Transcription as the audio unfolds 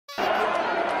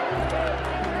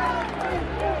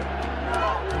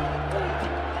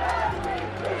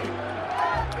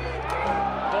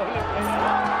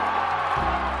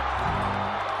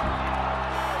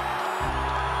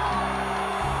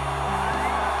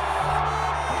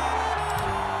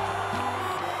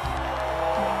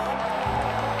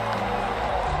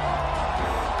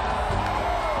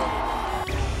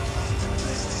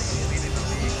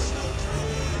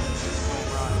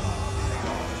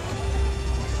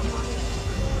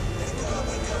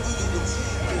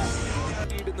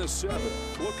The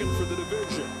seventh, looking for the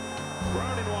division.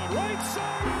 Grounding one, right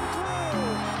side and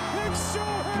through. It's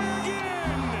Shohei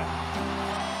again.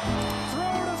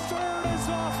 Throw to third is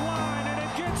offline, and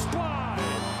it gets by.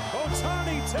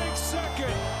 Otani takes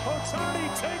second. Otani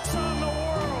takes on the world.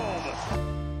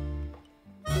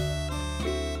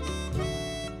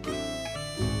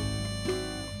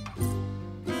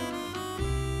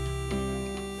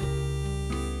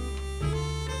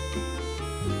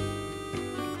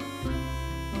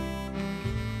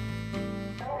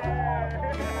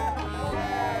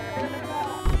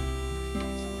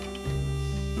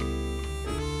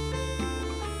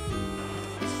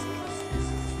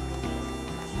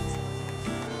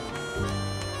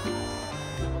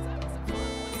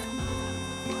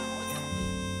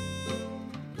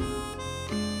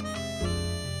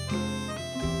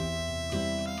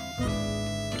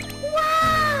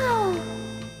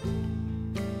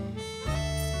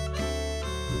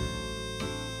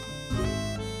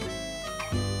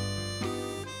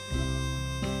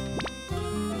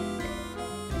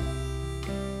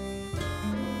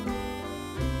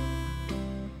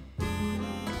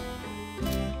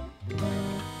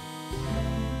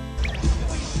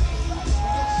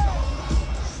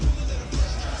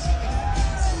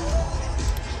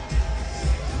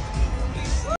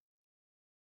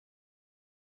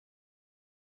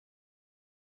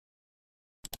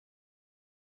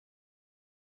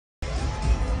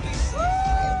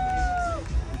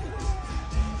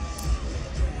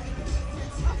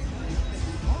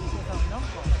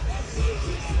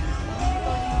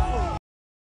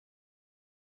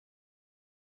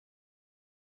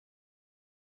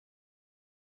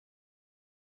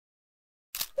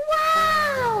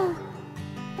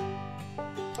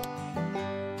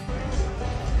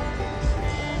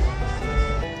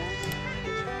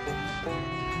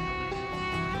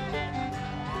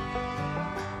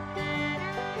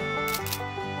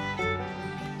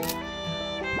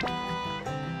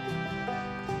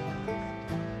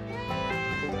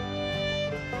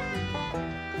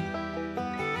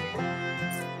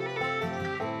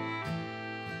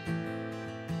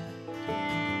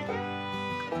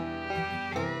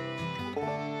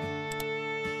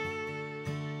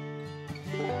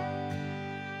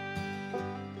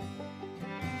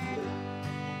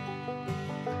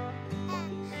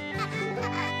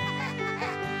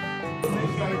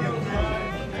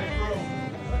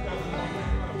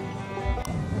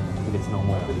特別な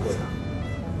思いはありますか？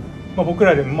僕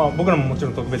らももち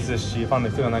ろん特別ですし、ファンの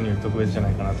人が何より特別じゃな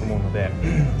いかなと思うので、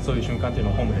そういう瞬間という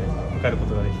のをホームで迎えるこ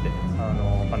とができて、ファン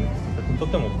の人たちにとっ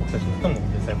ても僕たちにとっても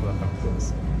最高だったなと思いま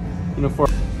す。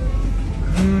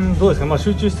どうですか、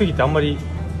集中しすぎてあんまり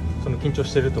その緊張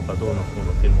してるとかどうのこう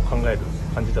のっていうのを考える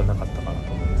感じではなかったかな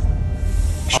と思いますね。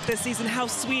This season, how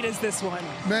sweet is this one?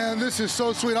 Man, this is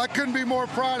so sweet. I couldn't be more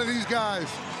proud of these guys.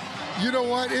 You know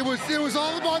what? It was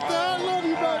all about that. I love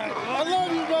you, baby. I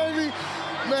love you, baby.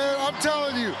 Man, I'm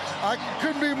telling you, I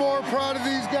couldn't be more proud of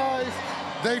these guys.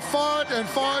 They fought and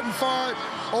fought and fought,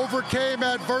 overcame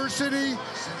adversity,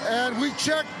 and we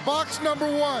checked box number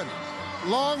 1.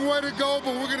 Long way to go,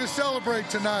 but we're going to celebrate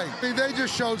tonight. They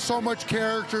just showed so much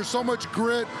character, so much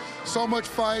grit, so much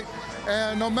fight,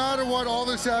 and no matter what, all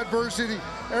this adversity,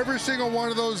 every single one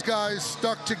of those guys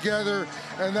stuck together,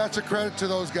 and that's a credit to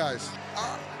those guys.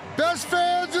 Best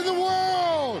fans in the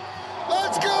world!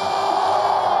 Let's go!